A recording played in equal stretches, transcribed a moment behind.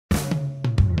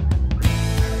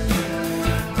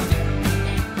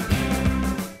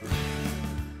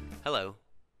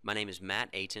My name is Matt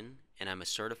Ayton, and I'm a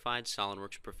certified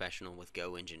SOLIDWORKS professional with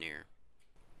GoEngineer.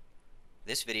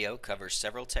 This video covers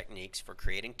several techniques for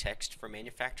creating text for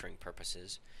manufacturing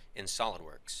purposes in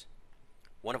SOLIDWORKS,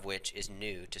 one of which is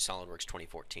new to SOLIDWORKS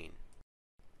 2014.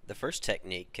 The first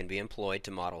technique can be employed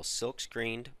to model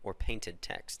silk-screened or painted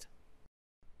text.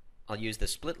 I'll use the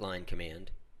split line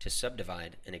command to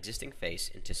subdivide an existing face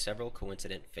into several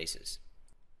coincident faces.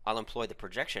 I'll employ the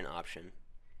projection option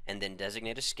and then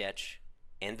designate a sketch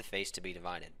and the face to be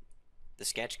divided. The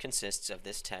sketch consists of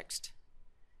this text,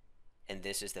 and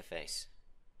this is the face.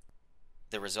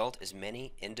 The result is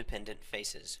many independent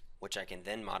faces, which I can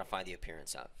then modify the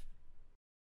appearance of.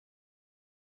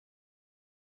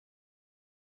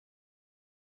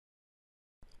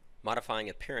 Modifying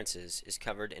appearances is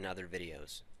covered in other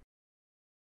videos.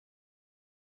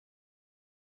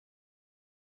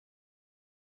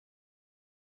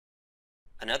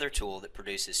 Another tool that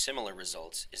produces similar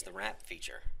results is the wrap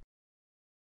feature.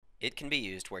 It can be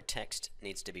used where text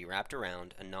needs to be wrapped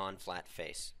around a non-flat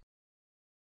face.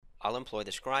 I'll employ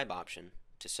the scribe option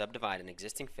to subdivide an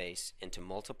existing face into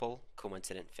multiple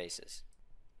coincident faces.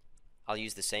 I'll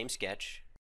use the same sketch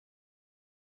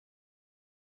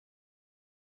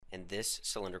and this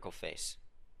cylindrical face.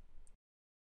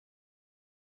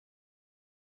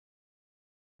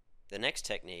 The next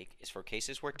technique is for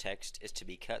cases where text is to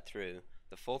be cut through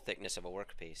the full thickness of a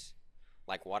workpiece,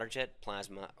 like waterjet,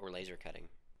 plasma, or laser cutting.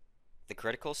 The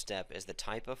critical step is the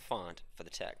type of font for the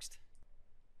text.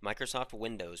 Microsoft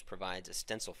Windows provides a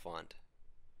stencil font,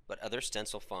 but other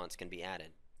stencil fonts can be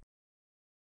added.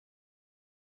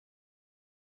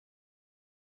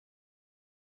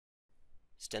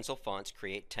 Stencil fonts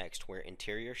create text where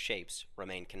interior shapes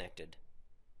remain connected.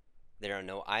 There are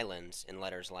no islands in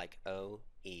letters like O,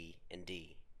 E, and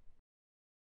D.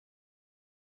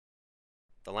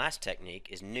 The last technique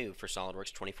is new for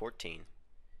SOLIDWORKS 2014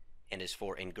 and is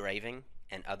for engraving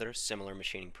and other similar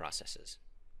machining processes.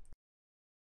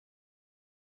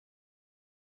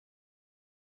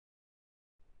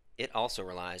 It also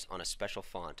relies on a special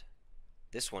font,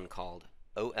 this one called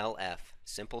OLF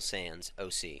Simple Sans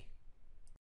OC.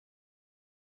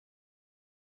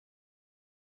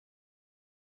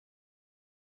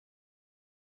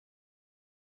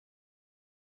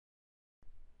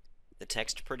 The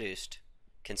text produced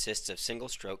consists of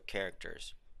single-stroke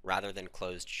characters rather than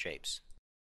closed shapes.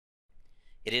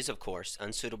 It is, of course,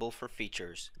 unsuitable for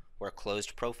features where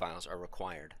closed profiles are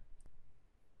required.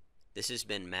 This has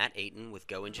been Matt Ayton with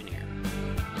GoEngineer.